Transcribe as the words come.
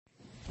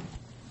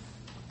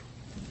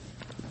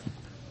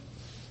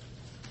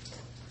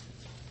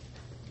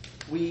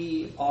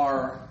we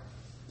are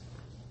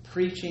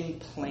preaching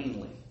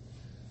plainly.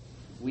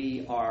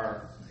 We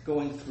are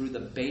going through the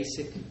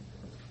basic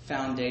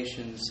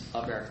foundations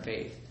of our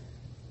faith.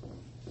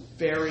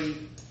 Very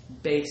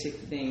basic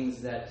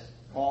things that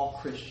all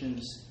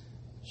Christians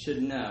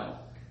should know.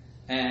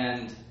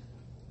 And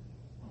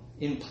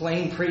in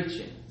plain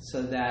preaching,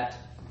 so that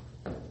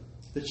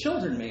the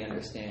children may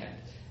understand.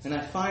 And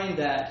I find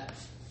that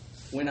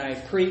when I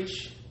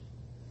preach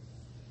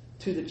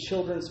to the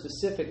children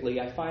specifically,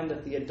 I find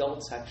that the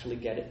adults actually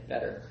get it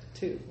better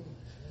too.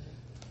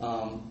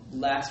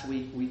 Last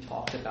week we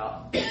talked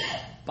about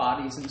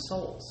bodies and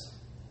souls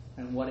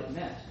and what it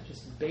meant.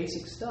 Just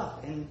basic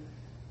stuff. And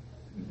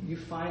you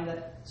find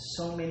that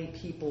so many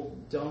people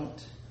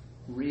don't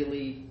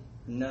really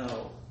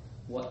know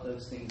what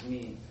those things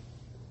mean.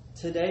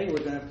 Today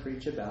we're going to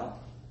preach about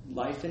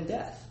life and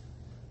death.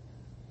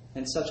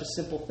 And such a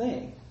simple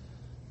thing.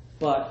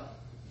 But,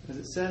 as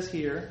it says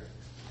here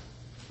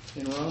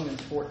in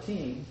Romans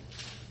 14,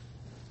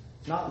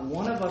 not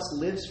one of us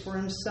lives for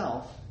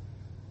himself,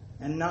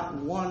 and not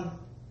one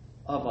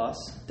of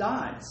us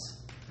dies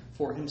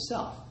for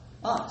himself.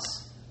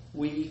 Us.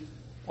 We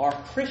are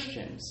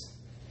Christians,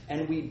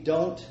 and we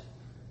don't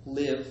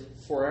live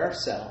for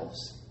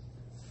ourselves.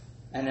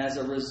 And as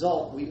a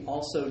result, we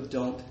also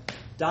don't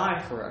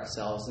die for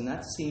ourselves. And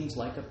that seems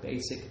like a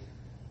basic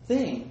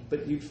thing.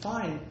 But you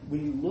find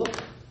when you look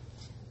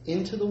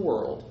into the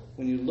world,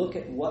 when you look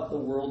at what the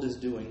world is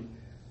doing,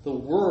 the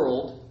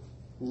world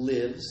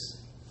lives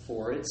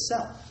for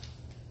itself.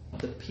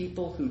 The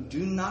people who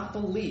do not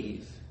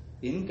believe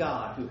in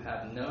God, who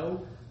have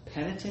no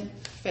penitent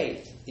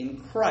faith in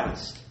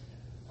Christ,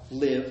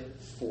 live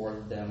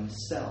for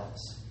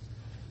themselves.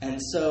 And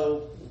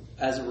so,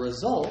 as a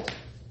result,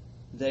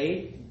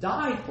 they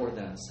die for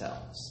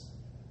themselves.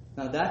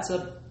 Now, that's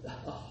a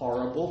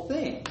horrible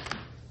thing.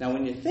 Now,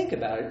 when you think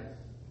about it,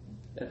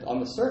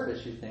 on the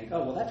surface you think,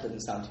 oh, well, that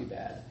doesn't sound too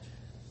bad.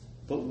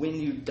 But when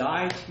you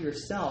die to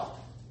yourself,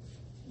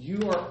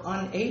 you are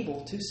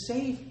unable to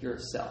save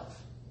yourself.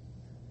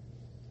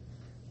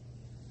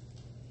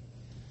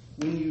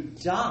 When you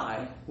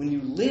die, when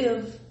you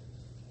live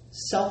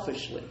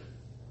selfishly,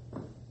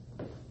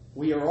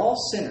 we are all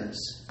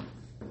sinners.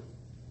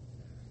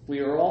 We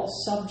are all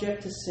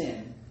subject to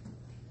sin.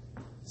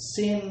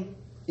 Sin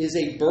is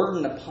a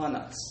burden upon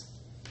us.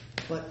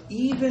 But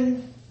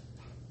even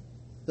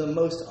the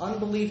most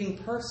unbelieving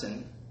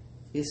person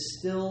is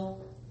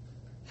still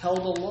held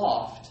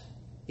aloft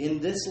in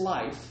this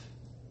life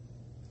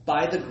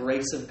by the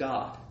grace of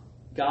God.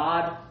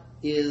 God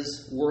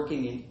is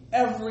working in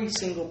every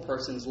single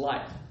person's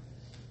life.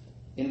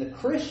 In the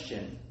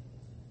Christian,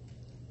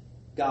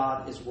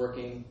 God is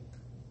working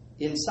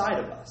inside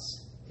of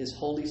us. His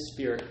Holy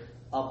Spirit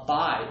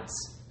abides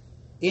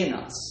in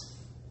us.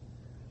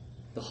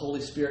 The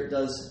Holy Spirit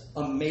does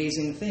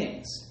amazing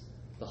things.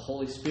 The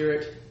Holy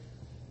Spirit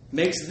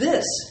makes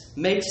this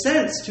make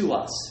sense to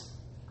us.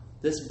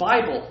 This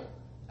Bible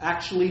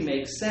actually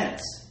makes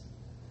sense.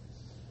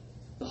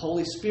 The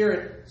Holy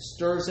Spirit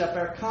stirs up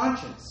our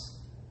conscience.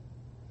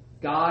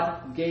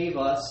 God gave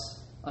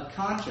us a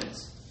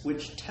conscience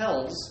which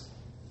tells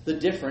the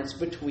difference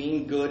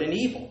between good and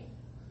evil.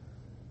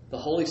 The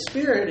Holy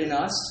Spirit in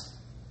us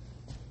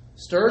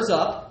stirs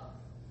up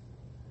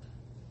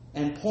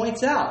and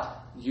points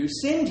out, you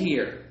sinned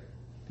here,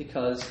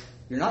 because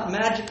you're not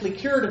magically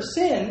cured of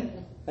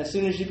sin as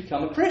soon as you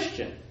become a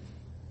Christian.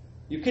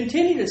 You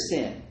continue to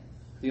sin.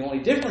 The only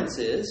difference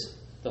is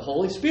the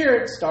Holy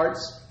Spirit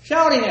starts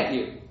shouting at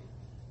you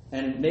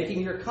and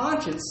making your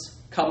conscience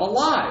come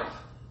alive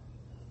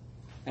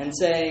and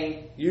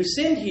saying, you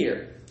sinned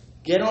here.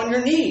 Get on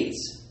your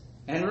knees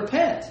and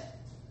repent.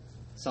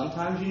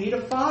 Sometimes you need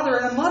a father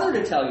and a mother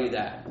to tell you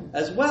that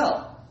as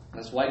well.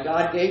 That's why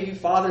God gave you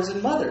fathers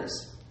and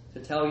mothers, to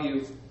tell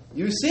you,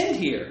 you sinned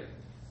here.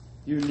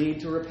 You need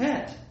to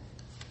repent.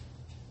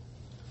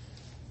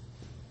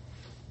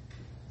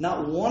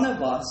 Not one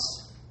of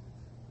us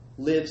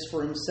lives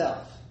for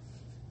himself.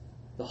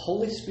 The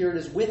Holy Spirit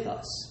is with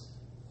us.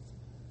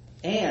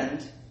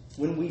 And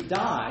when we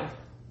die,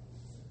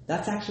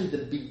 that's actually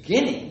the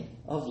beginning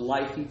of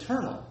life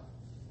eternal.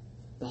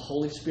 The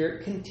Holy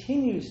Spirit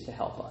continues to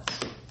help us.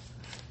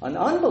 An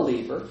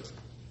unbeliever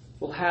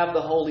will have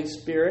the Holy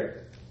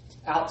Spirit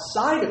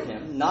outside of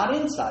him, not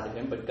inside of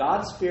him, but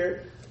God's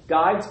Spirit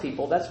guides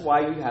people. That's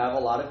why you have a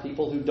lot of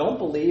people who don't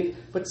believe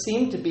but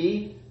seem to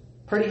be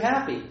pretty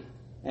happy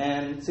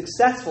and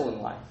successful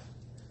in life.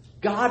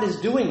 God is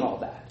doing all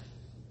that.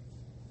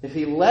 If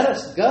he let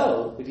us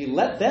go, if he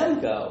let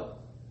them go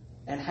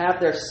and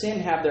have their sin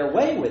have their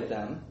way with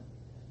them,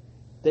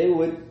 they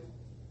would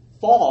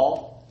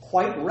fall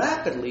quite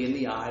rapidly in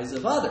the eyes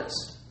of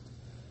others.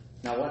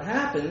 Now what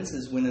happens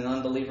is when an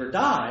unbeliever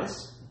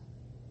dies,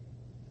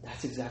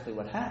 that's exactly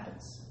what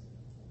happens.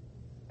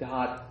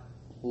 God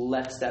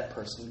lets that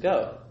person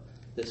go.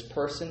 This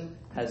person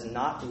has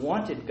not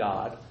wanted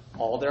God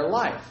all their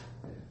life.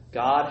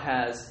 God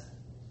has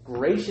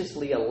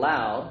graciously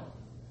allowed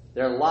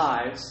their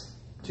lives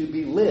to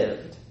be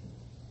lived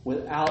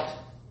without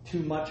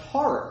too much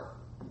horror.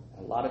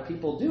 A lot of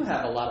people do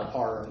have a lot of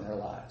horror in their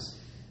lives.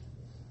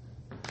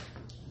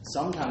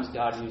 Sometimes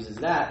God uses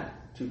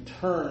that to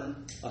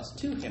turn us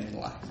to Him in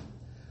life.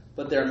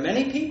 But there are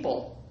many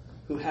people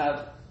who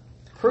have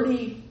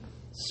pretty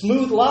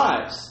smooth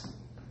lives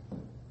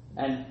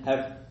and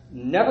have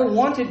never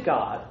wanted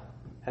God,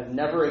 have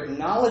never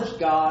acknowledged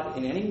God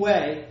in any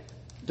way,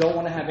 don't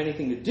want to have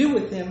anything to do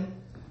with Him.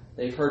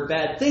 They've heard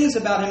bad things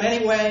about Him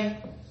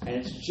anyway, and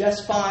it's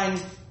just fine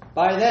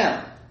by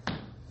them.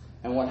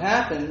 And what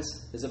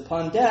happens is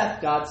upon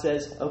death, God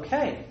says,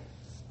 okay,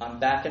 I'm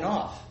backing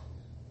off.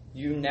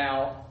 You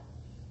now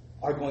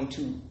are going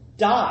to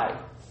die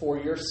for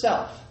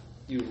yourself.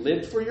 You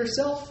lived for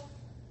yourself.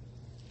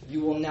 You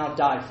will now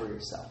die for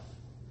yourself.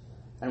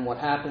 And what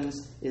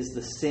happens is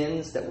the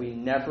sins that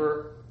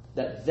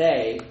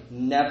they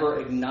never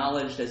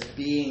acknowledged as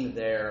being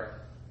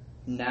there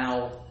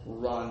now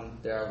run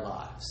their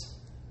lives.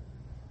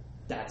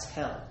 That's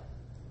hell.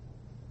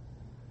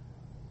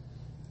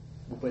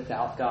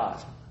 Without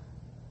God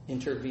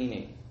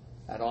intervening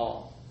at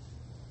all.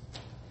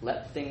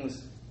 Let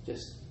things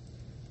just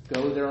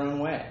go their own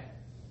way.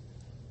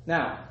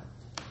 Now,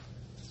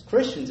 as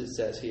Christians, it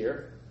says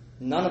here,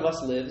 none of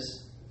us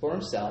lives for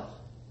himself.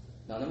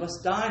 None of us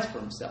dies for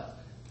himself.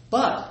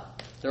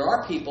 But there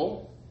are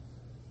people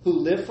who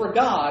live for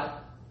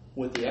God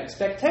with the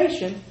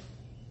expectation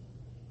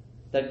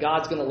that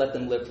God's going to let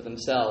them live for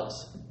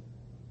themselves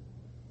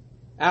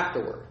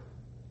afterward,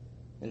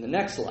 in the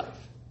next life.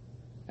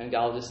 And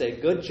God will just say,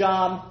 good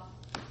job,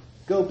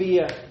 go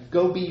be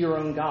your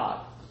own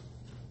God.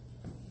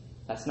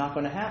 That's not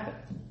going to happen.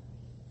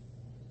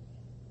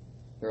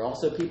 There are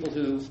also people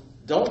who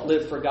don't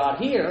live for God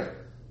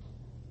here,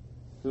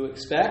 who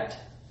expect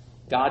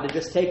God to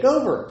just take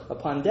over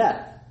upon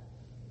death.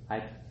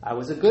 I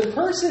was a good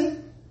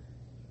person.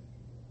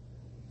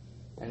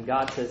 And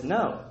God says,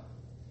 no.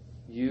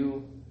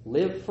 You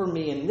live for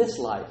me in this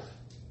life.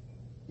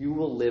 You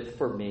will live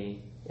for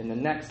me in the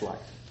next life.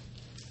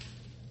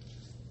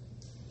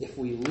 If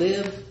we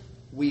live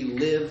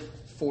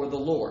for the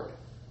Lord.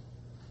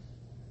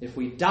 If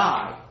we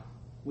die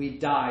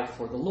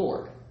for the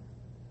Lord.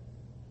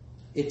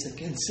 It's a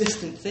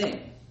consistent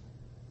thing.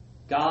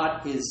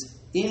 God is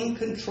in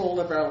control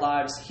of our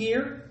lives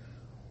here.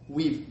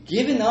 We've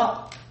given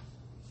up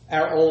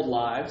our old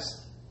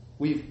lives.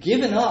 We've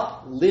given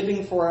up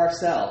living for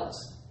ourselves.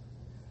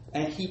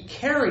 And He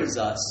carries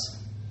us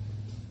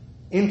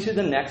into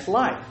the next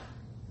life.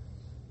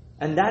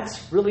 And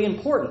that's really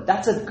important.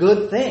 That's a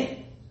good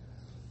thing.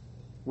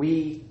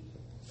 We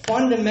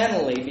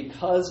fundamentally,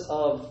 because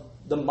of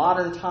the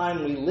modern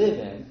time we live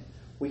in,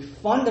 we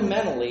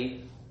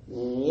fundamentally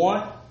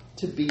want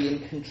to be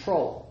in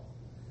control.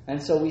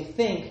 And so we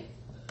think,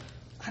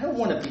 I don't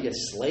want to be a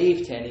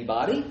slave to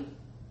anybody.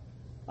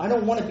 I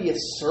don't want to be a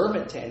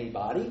servant to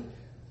anybody.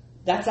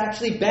 That's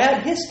actually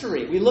bad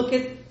history. We look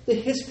at the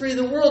history of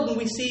the world and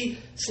we see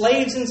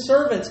slaves and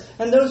servants,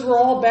 and those were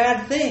all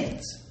bad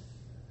things.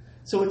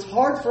 So it's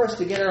hard for us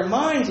to get our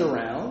minds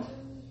around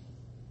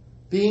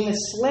being a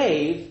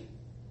slave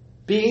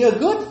being a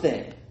good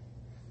thing.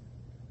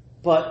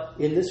 But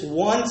in this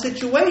one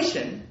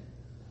situation,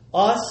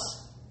 us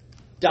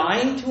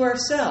dying to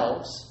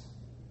ourselves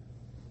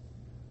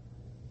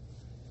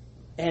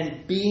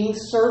and being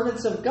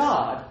servants of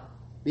God,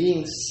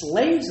 being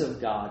slaves of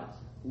God,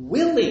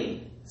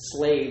 willing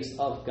slaves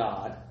of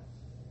God,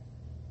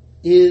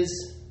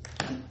 is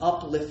an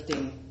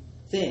uplifting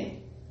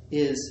thing,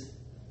 is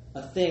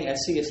a thing, as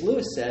C.S.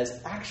 Lewis says,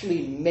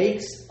 actually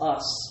makes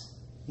us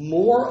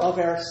more of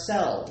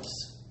ourselves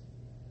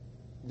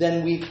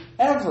than we've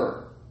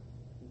ever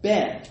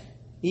been,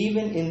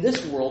 even in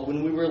this world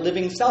when we were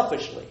living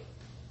selfishly.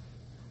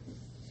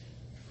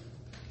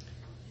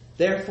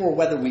 Therefore,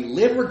 whether we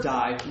live or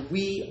die,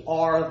 we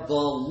are the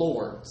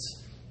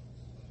Lord's.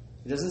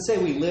 It doesn't say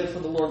we live for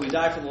the Lord, we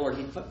die for the Lord.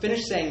 He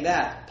finished saying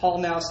that. Paul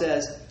now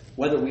says,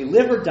 whether we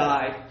live or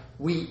die,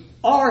 we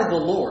are the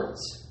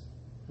Lord's.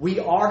 We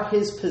are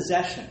His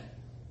possession.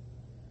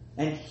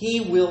 And He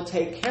will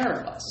take care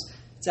of us.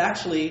 It's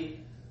actually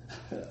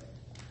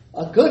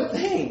a good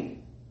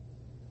thing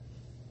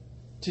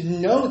to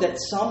know that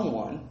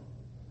someone,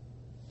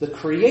 the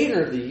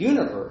creator of the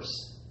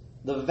universe,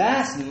 the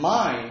vast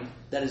mind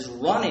that is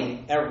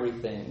running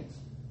everything,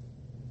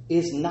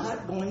 is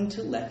not going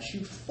to let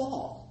you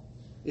fall,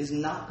 is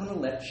not going to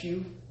let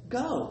you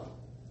go.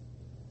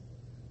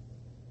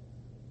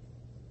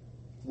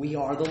 We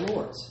are the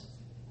Lord's.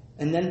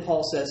 And then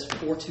Paul says,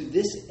 for to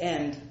this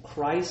end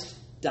Christ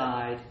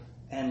died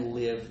and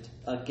lived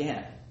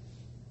again,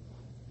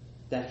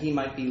 that He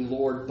might be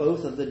Lord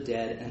both of the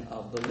dead and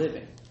of the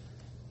living.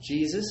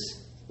 Jesus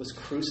was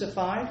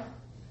crucified.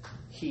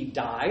 He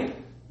died.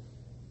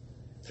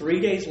 3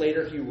 days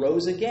later, He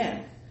rose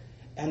again.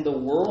 And the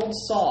world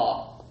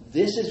saw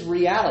this is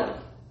reality.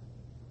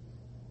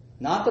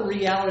 Not the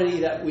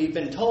reality that we've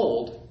been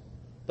told,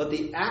 but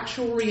the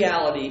actual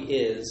reality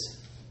is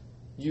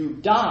you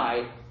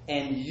die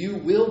and you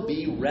will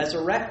be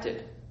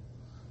resurrected.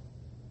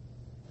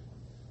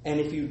 And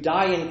if you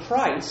die in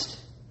Christ,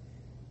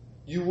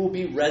 you will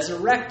be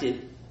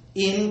resurrected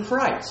in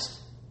Christ.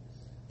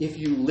 If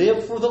you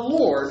live for the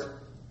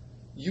Lord,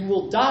 you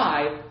will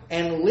die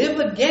and live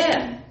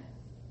again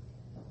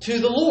to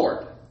the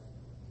Lord.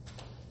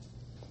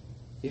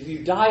 If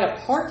you die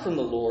apart from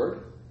the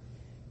Lord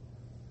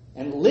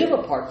and live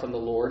apart from the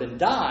Lord and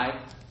die,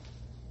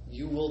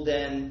 you will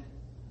then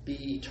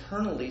be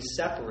eternally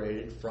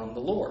separated from the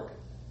Lord.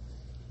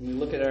 When we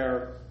look at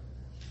our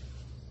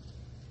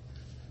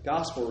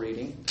gospel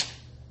reading,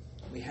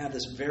 we have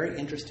this very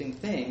interesting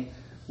thing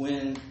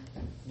when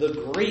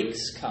the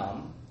Greeks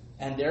come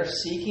and they're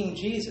seeking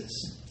Jesus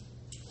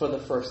for the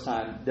first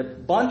time. A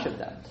bunch of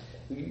them.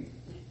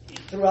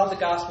 Throughout the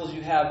Gospels,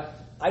 you have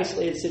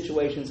isolated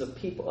situations of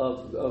people,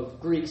 of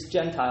Greeks,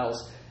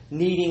 Gentiles,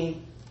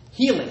 needing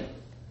healing.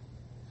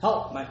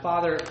 Help, my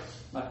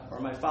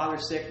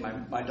father's sick,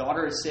 my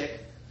daughter is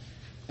sick,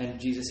 and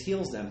Jesus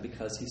heals them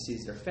because he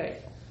sees their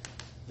faith.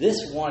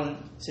 This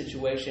one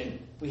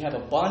situation, we have a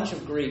bunch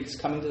of Greeks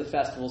coming to the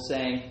festival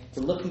saying,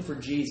 we're looking for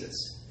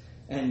Jesus.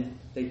 And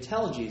they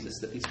tell Jesus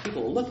that these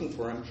people are looking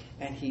for him,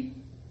 and he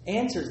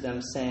answers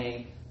them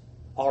saying,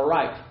 all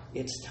right,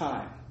 it's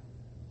time.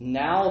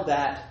 Now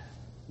that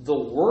the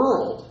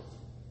world,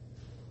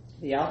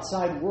 the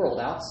outside world,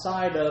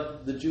 outside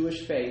of the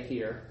Jewish faith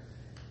here,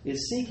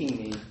 is seeking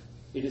me,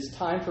 it is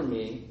time for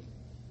me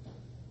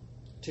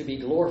to be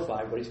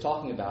glorified. What he's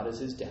talking about is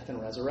his death and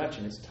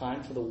resurrection. It's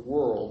time for the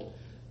world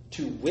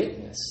to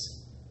witness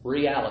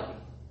reality.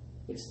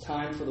 It's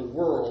time for the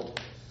world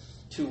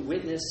to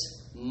witness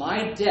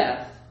my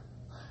death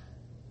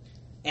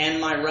and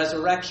my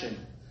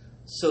resurrection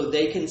so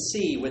they can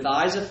see with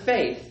eyes of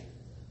faith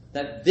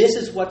that this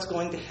is what's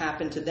going to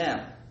happen to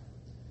them.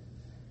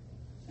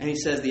 And he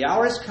says, the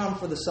hour has come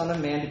for the Son of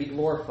Man to be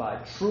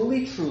glorified.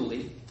 Truly,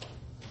 truly,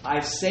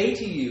 I say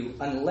to you,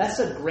 unless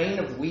a grain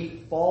of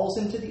wheat falls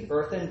into the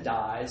earth and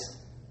dies,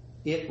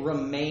 it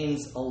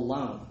remains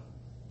alone.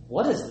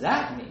 What does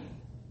that mean?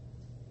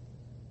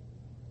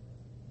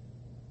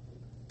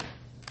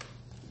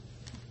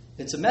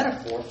 It's a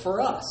metaphor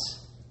for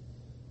us.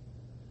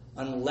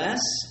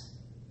 Unless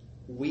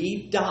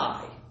we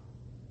die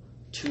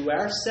to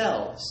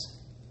ourselves,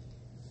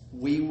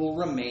 we will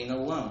remain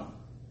alone.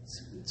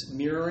 It's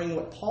mirroring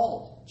what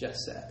Paul just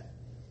said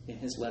in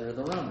his letter to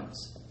the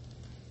Romans.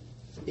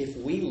 If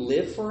we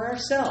live for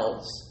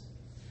ourselves,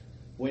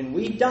 when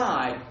we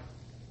die,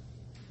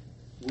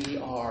 we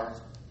are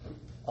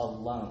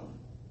alone.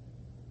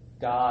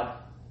 God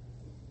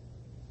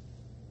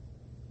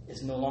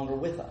is no longer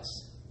with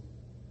us.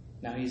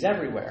 Now, he's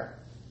everywhere.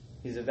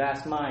 He's a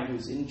vast mind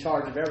who's in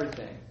charge of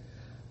everything.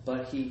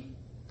 But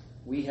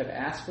we have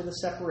asked for the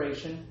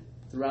separation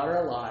throughout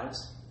our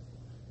lives,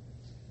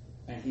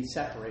 and he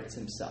separates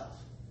himself.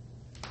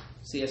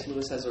 C.S.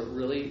 Lewis has a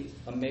really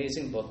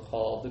amazing book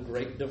called The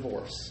Great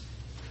Divorce.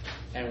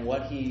 And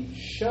what he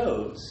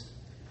shows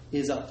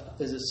is a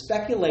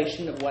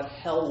speculation of what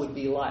hell would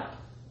be like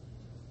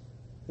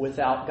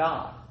without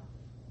God.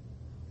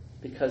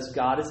 Because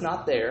God is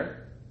not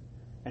there,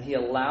 and he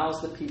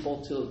allows the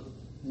people to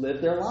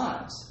live their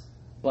lives.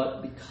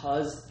 But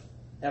because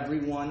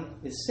everyone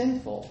is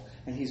sinful,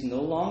 and he's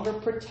no longer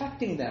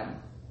protecting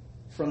them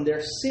from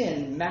their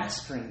sin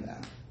mastering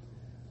them.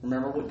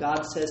 Remember what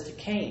God says to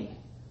Cain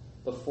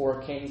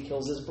before Cain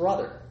kills his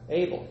brother,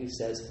 Abel. He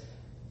says,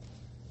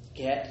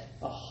 get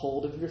a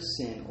hold of your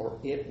sin or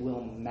it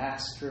will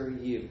master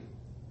you.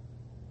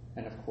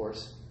 And of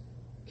course,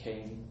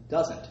 Cain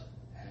doesn't.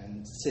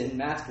 And sin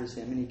masters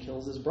him and he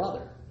kills his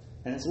brother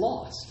and is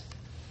lost.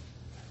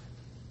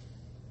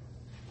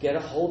 Get a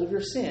hold of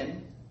your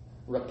sin,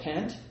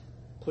 repent,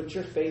 put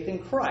your faith in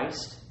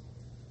Christ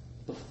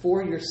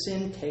before your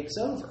sin takes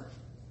over.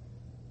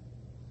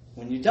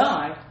 When you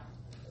die,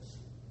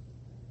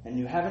 and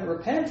you haven't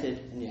repented,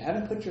 and you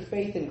haven't put your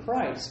faith in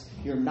Christ,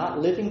 you're not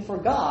living for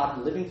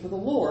God, living for the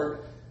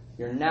Lord.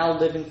 You're now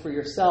living for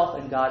yourself,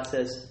 and God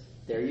says,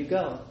 there you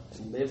go.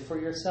 Live for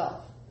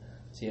yourself.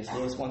 C.S.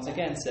 Lewis once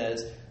again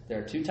says, there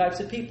are two types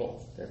of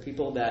people. There are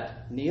people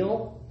that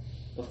kneel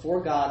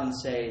before God and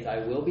say, thy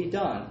will be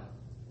done.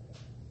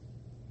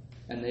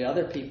 And the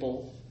other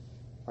people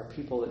are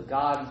people that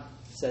God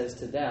says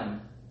to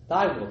them,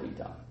 thy will be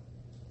done.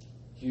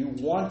 You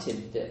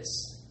wanted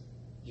this.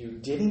 You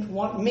didn't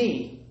want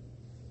me.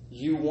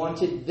 You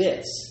wanted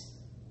this.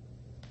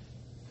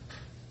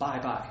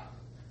 Bye-bye.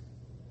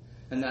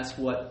 And that's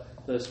what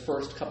those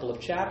first couple of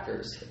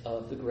chapters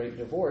of The Great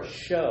Divorce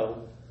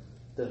show,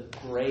 the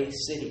gray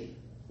city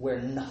where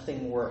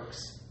nothing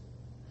works,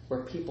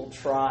 where people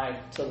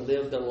try to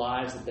live the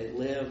lives that they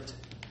lived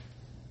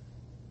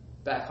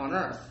back on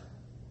earth.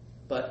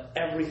 But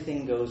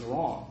everything goes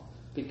wrong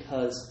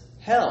because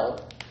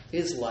hell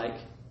is like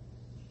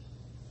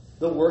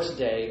the worst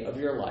day of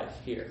your life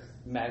here,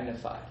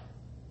 magnified.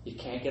 You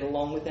can't get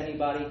along with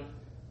anybody.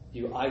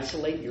 You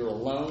isolate. You're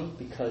alone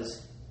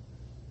because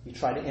you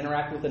try to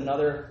interact with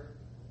another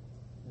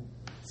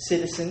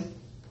citizen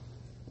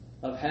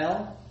of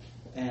hell,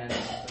 and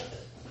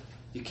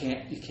you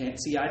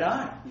can't see eye to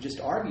eye. You just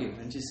argue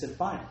and just say,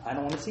 fine, I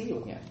don't want to see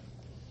you again.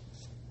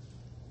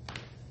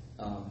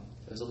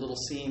 There's a little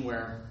scene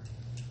where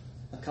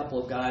a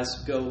couple of guys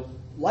go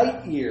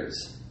light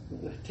years,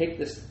 take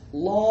this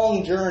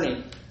long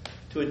journey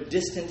to a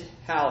distant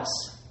house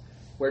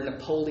where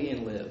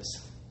Napoleon lives.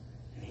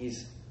 And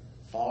he's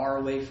far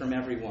away from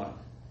everyone.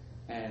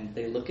 And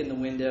they look in the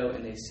window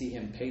and they see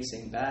him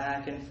pacing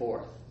back and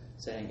forth,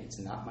 saying, "It's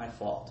not my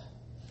fault.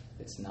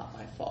 It's not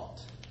my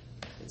fault.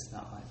 It's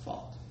not my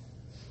fault."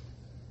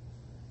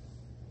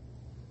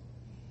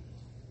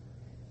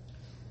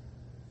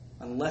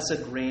 Unless a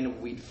grain of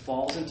wheat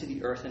falls into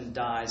the earth and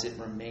dies, it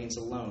remains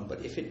alone.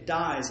 But if it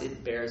dies,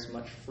 it bears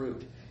much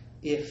fruit.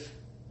 If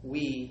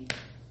we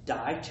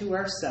die to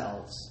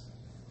ourselves,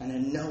 and I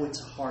know it's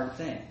a hard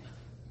thing,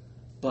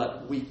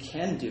 but we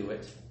can do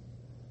it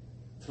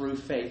through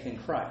faith in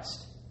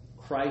Christ.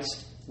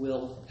 Christ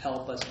will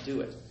help us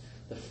do it.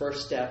 The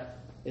first step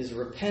is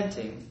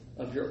repenting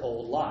of your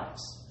old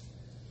lives.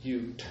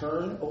 You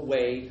turn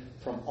away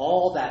from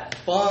all that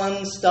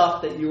fun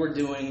stuff that you were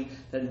doing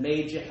that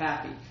made you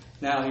happy.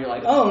 Now you're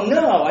like, "Oh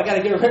no, I got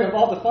to get rid of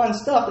all the fun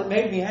stuff that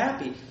made me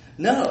happy."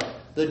 No,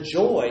 the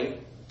joy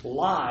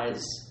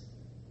lies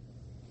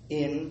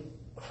in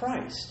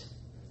Christ.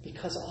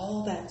 Because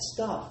all that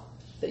stuff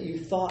that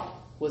you thought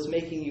was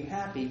making you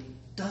happy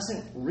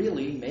doesn't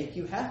really make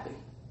you happy.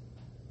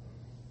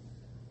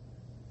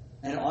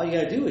 And all you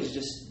got to do is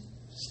just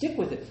stick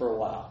with it for a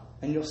while,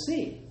 and you'll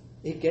see.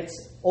 It gets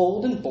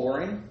old and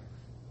boring,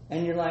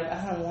 and you're like,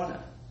 "I don't want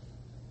to."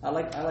 I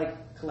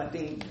like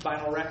collecting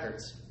vinyl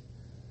records.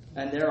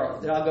 And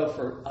I'll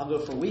go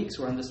for weeks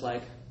where I'm just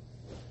like,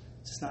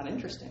 it's just not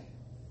interesting.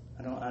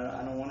 I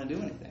don't want to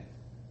do anything,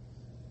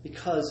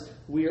 because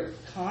we're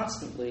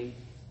constantly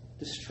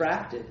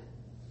distracted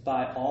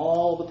by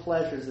all the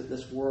pleasures that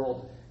this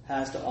world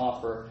has to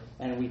offer,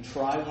 and we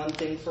try one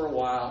thing for a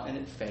while and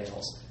it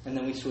fails, and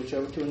then we switch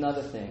over to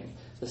another thing.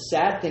 The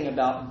sad thing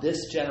about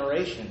this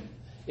generation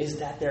is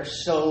that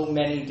there's so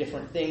many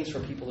different things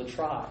for people to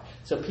try.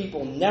 So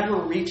people never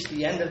reach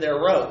the end of their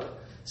rope,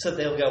 so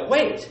they'll go,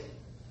 "Wait.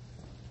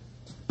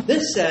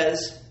 This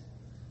says,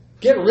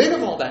 get rid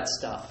of all that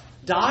stuff.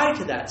 Die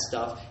to that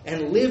stuff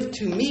and live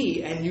to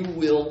me, and you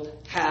will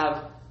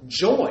have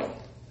joy.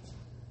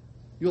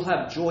 You'll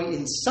have joy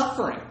in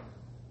suffering."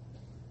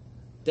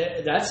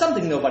 That's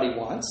something nobody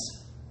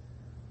wants.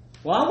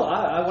 Well,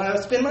 I want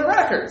to spin my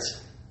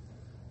records.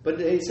 But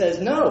he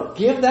says, no,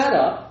 give that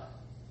up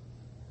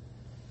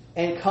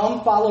and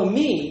come follow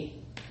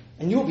me,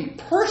 and you'll be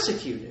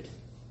persecuted.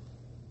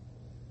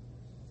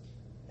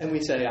 And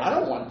we say, "I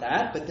don't want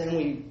that." But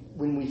then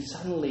when we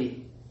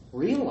suddenly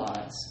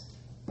realize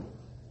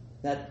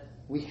that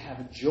we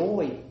have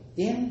joy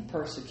in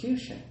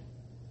persecution,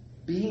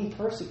 being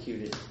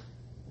persecuted.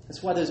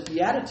 That's why those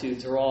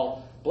Beatitudes are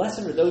all, "Blessed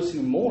are those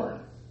who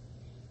mourn."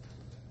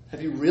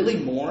 Have you really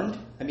mourned?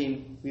 I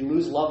mean, we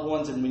lose loved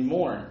ones and we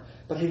mourn.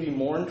 But have you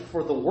mourned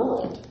for the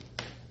world?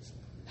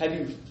 Have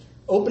you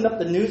opened up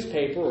the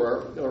newspaper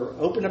or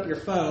opened up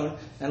your phone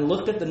and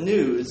looked at the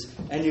news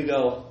and you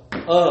go,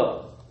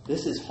 "Oh,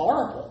 this is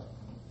horrible."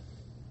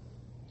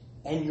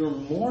 And you're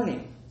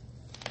mourning.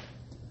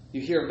 You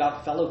hear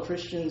about fellow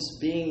Christians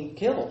being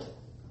killed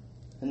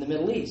in the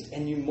Middle East,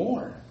 and you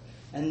mourn.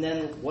 And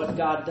then what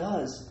God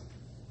does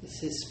is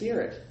His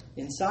Spirit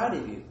inside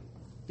of you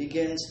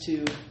begins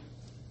to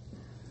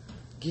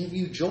give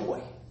you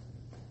joy.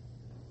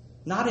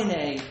 Not in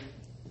a,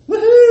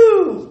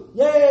 "Woohoo!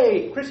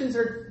 Yay! Christians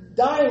are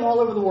dying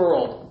all over the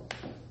world."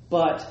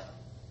 But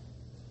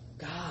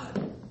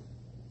God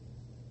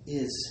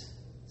is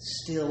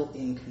still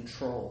in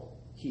control.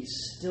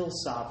 He's still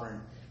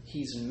sovereign.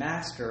 He's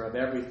master of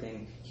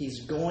everything.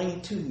 He's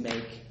going to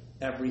make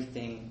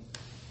everything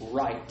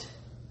right.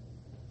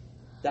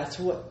 That's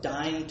what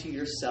dying to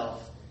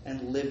yourself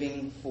and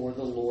living for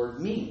the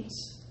Lord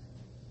means.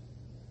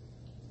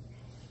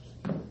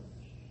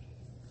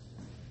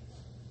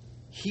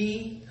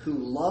 He who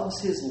loves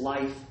his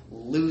life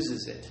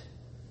loses it.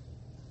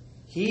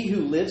 He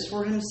who lives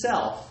for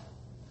himself,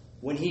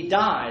 when he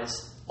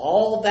dies,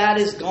 all that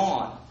is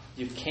gone.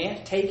 You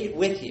can't take it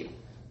with you.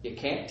 You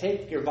can't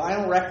take your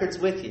vinyl records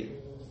with you.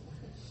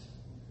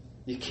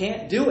 You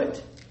can't do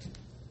it.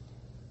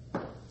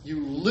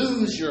 You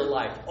lose your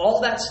life.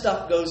 All that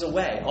stuff goes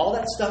away. All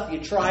that stuff you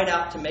tried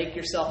out to make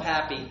yourself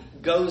happy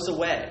goes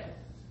away.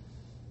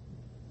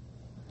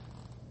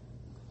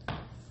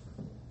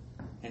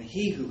 And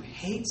he who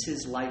hates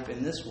his life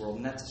in this world,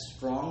 and that's a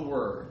strong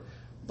word,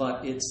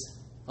 but it's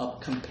a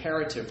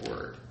comparative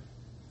word.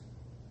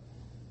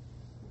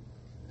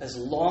 As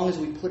long as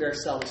we put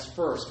ourselves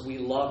first, we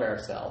love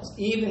ourselves.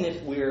 Even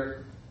if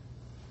we're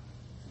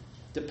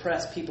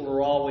depressed, people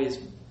are always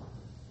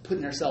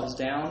putting ourselves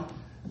down.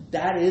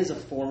 That is a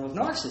form of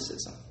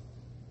narcissism.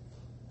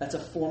 That's a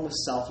form of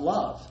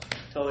self-love.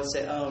 To always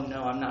say, "Oh,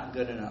 no, I'm not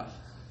good enough."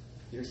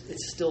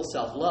 It's still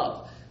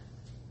self-love.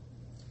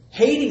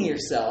 Hating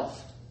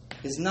yourself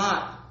is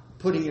not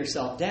putting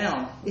yourself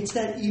down. It's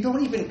that it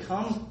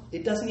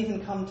doesn't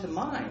even come to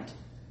mind.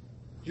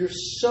 You're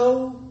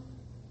so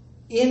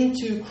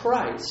into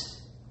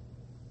Christ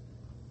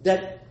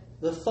that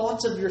the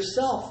thoughts of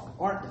yourself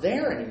aren't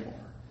there anymore.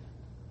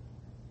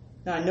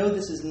 Now, I know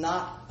this is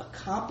not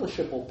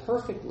accomplishable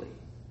perfectly.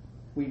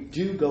 We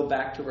do go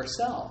back to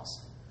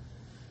ourselves.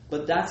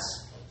 But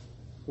that's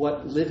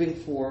what living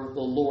for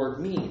the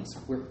Lord means.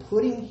 We're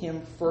putting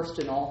Him first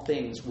in all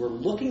things. We're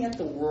looking at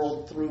the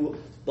world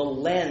through the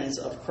lens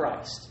of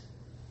Christ,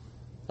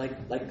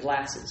 like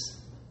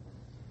glasses.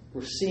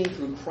 We're seeing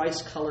through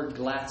Christ-colored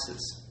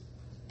glasses.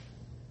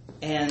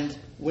 And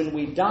when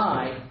we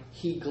die,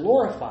 He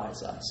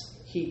glorifies us.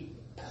 He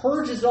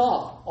purges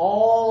off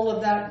all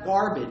of that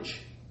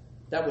garbage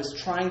that was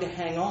trying to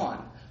hang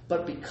on.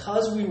 But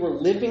because we were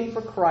living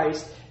for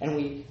Christ and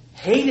we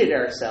hated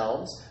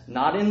ourselves,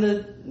 not in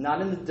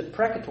the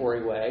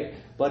deprecatory way,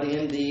 but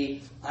in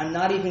the, I'm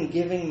not even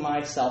giving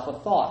myself a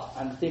thought.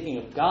 I'm thinking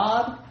of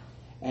God,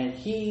 and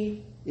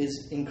He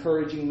is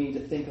encouraging me to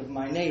think of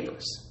my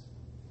neighbors,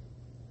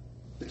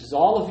 which is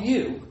all of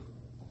you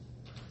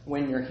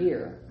when you're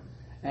here,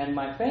 and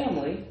my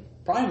family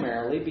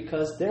primarily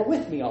because they're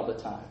with me all the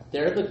time.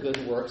 They're the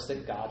good works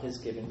that God has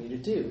given me to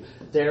do.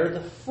 They're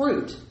the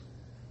fruit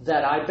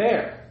that I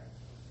bear.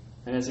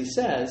 And as he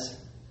says,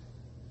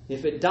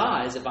 if it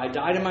dies, if I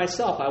die to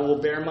myself, I will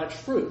bear much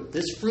fruit.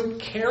 This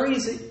fruit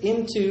carries it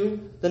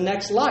into the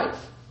next life.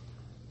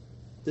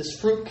 This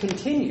fruit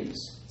continues.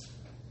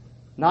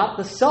 Not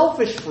the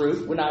selfish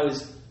fruit when I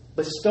was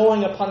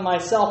bestowing upon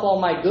myself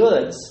all my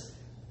goods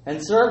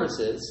and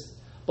services,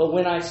 but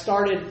when I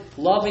started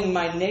loving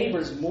my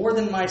neighbors more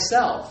than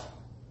myself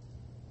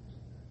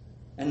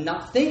and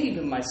not thinking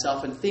of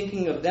myself and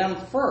thinking of them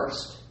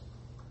first,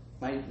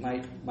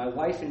 my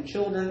wife and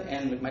children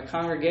and my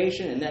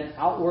congregation, and then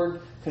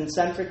outward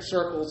concentric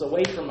circles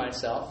away from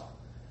myself,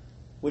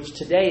 which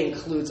today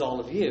includes all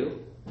of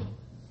you,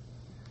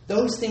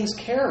 those things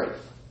carry.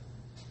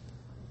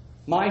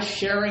 My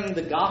sharing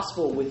the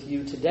gospel with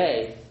you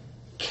today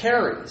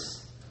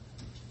carries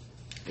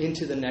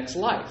into the next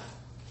life.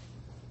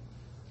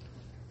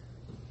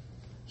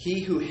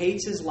 He who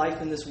hates his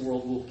life in this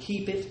world will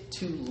keep it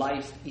to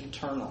life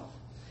eternal.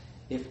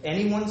 If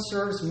anyone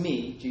serves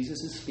me,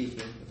 Jesus is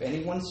speaking, if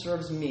anyone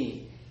serves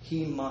me,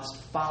 he must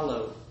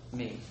follow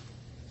me.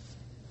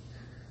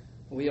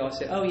 We always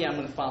say, oh yeah, I'm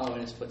going to follow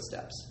in his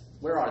footsteps.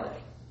 Where are they?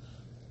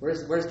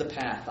 Where's the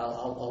path?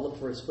 I'll look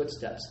for his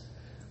footsteps.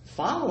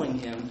 Following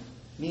him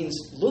means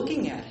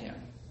looking at him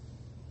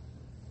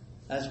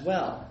as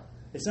well.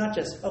 It's not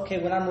just, okay,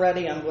 when I'm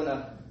ready, I'm going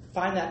to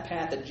find that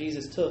path that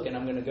Jesus took and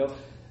I'm going to go.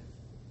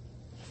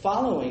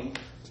 Following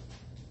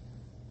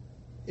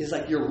is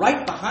like you're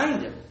right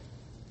behind him.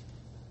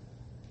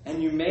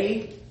 And you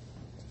may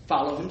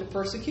follow him to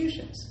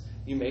persecutions.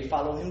 You may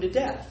follow him to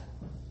death.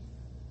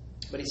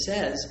 But he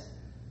says,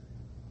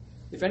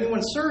 if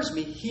anyone serves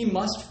me, he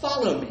must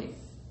follow me.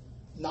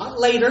 Not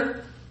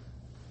later.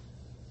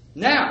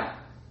 Now.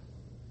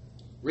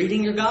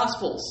 Reading your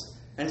Gospels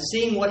and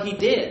seeing what he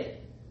did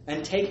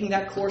and taking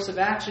that course of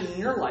action in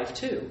your life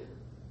too.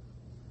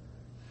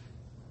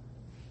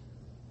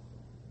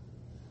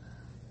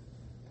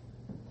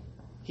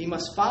 He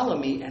must follow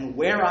me, and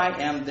where I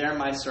am, there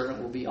my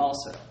servant will be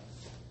also.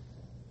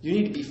 You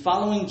need to be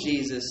following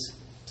Jesus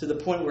to the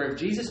point where if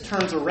Jesus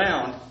turns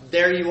around,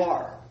 there you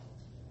are.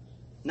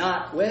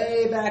 Not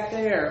way back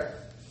there.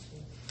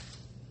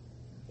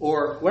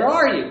 Or, where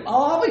are you?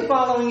 Oh, I'll be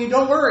following you.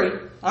 Don't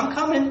worry. I'm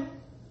coming.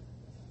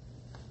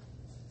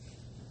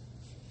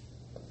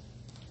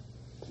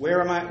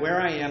 Where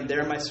I am,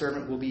 there my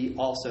servant will be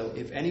also.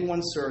 If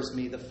anyone serves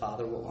me, the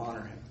Father will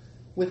honor him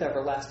with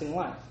everlasting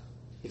life.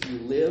 If you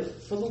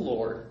live for the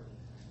Lord,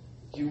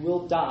 you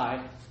will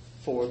die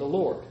for the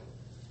Lord.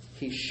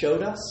 He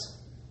showed us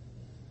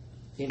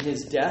in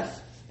his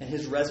death and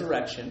his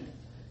resurrection,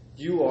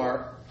 you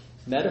are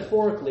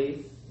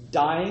metaphorically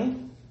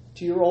dying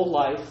to your old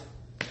life,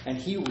 and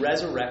he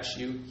resurrects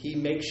you. He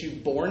makes you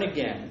born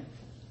again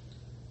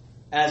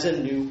as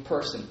a new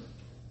person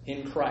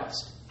in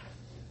Christ.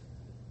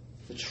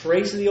 The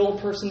trace of the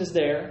old person is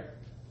there.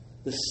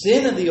 The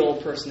sin of the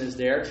old person is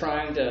there,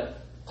 trying to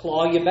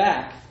claw you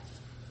back.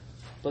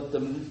 But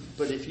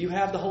if you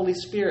have the Holy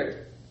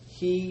Spirit,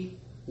 he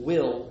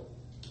will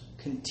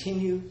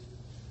continue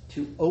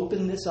to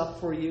open this up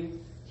for you.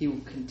 He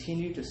will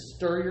continue to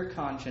stir your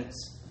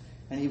conscience,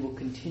 and he will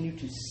continue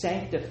to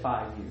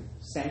sanctify you,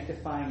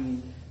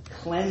 sanctifying you,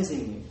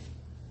 cleansing you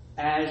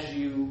as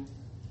you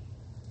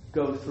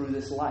go through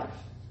this life.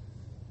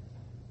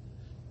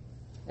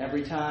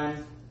 Every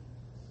time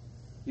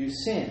you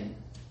sin,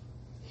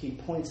 he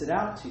points it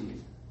out to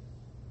you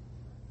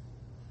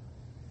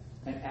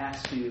and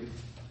asks you,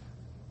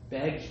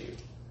 begs you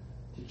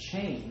to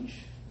change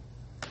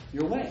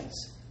your ways.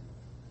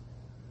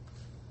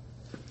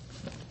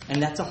 And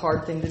that's a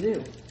hard thing to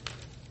do.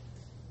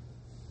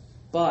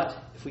 But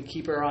if we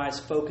keep our eyes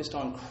focused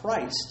on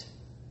Christ,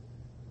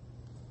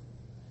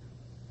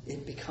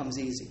 it becomes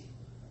easy.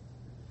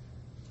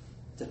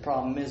 The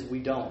problem is we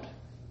don't.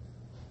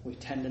 We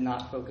tend to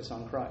not focus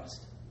on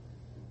Christ.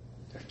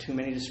 There are too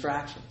many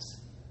distractions.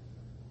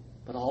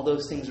 But all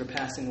those things are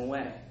passing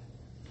away.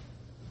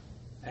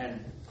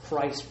 And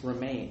Christ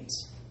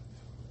remains.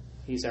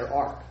 He's our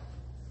ark.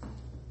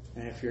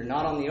 And if you're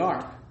not on the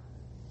ark,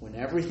 when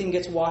everything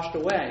gets washed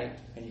away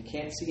and you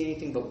can't see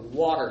anything but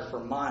water for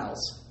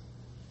miles,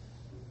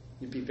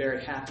 you'd be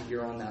very happy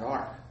you're on that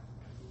ark,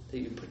 that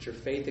you put your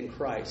faith in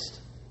Christ,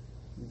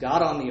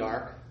 got on the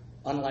ark,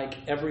 unlike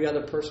every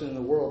other person in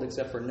the world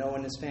except for Noah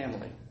and his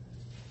family.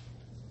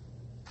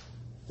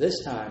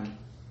 This time,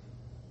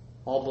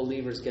 all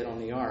believers get on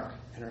the ark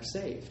and are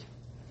saved.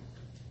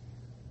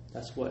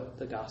 That's what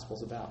the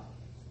gospel's about.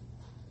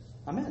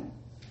 Amen.